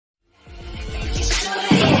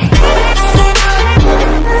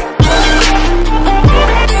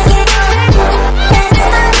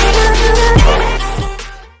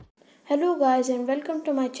guys and welcome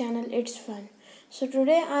to my channel It's Fun. So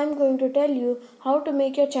today I am going to tell you how to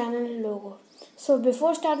make your channel logo. So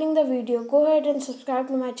before starting the video, go ahead and subscribe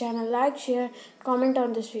to my channel, like, share, comment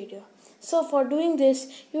on this video. So for doing this,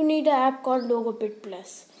 you need an app called LogoPit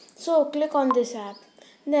Plus. So click on this app.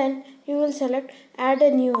 Then you will select add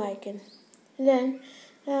a new icon. Then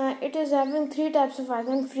it is having three types of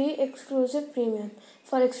icon: free, exclusive, premium.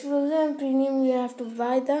 For exclusive and premium, you have to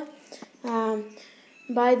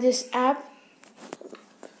buy this app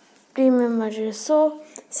premium version. So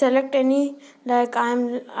select any, like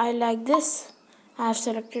I like this. I have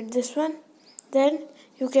selected this one. Then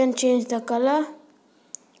you can change the color,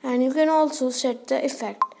 and you can also set the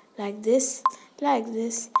effect like this, like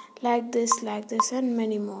this, like this, like this, and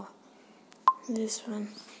many more. This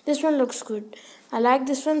one looks good. I like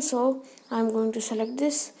this one, so I'm going to select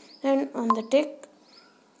this. Then on the tick,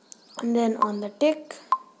 and then on the tick.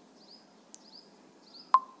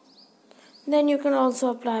 Then you can also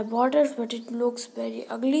apply borders, but it looks very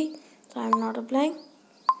ugly, so I'm not applying.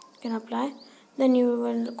 You can apply. Then you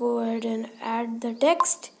will go ahead and add the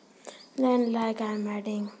text. Then like I'm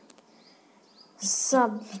adding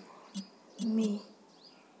sub me.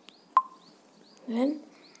 Then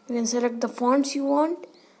you can select the fonts you want.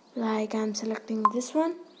 Like I'm selecting this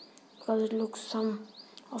one because it looks some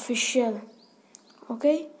official.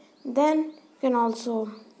 Okay. Then you can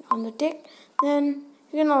also on the tick. Then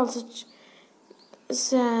you can also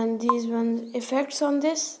send these ones effects on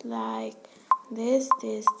this, like this,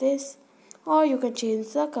 or you can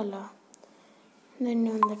change the color. Then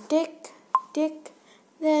on the tick,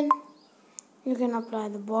 then you can apply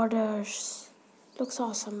the borders. Looks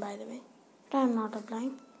awesome, by the way, but I'm not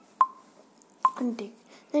applying. And tick.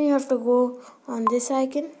 Then you have to go on this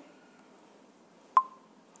icon,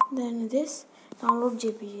 then this, download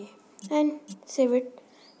JPG and save it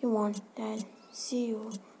you want, and see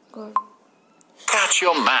you good. Catch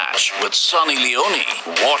your match with Sunny Leone.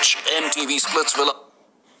 Watch MTV Splitsvilla.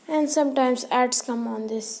 And sometimes ads come on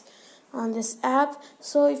this app.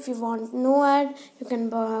 So if you want no ad, you can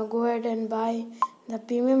go ahead and buy the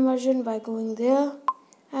premium version by going there.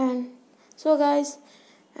 And so guys,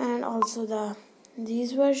 and also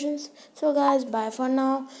these versions. So guys, bye for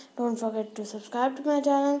now. Don't forget to subscribe to my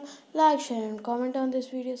channel, like, share, and comment on this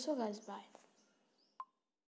video. So guys, bye.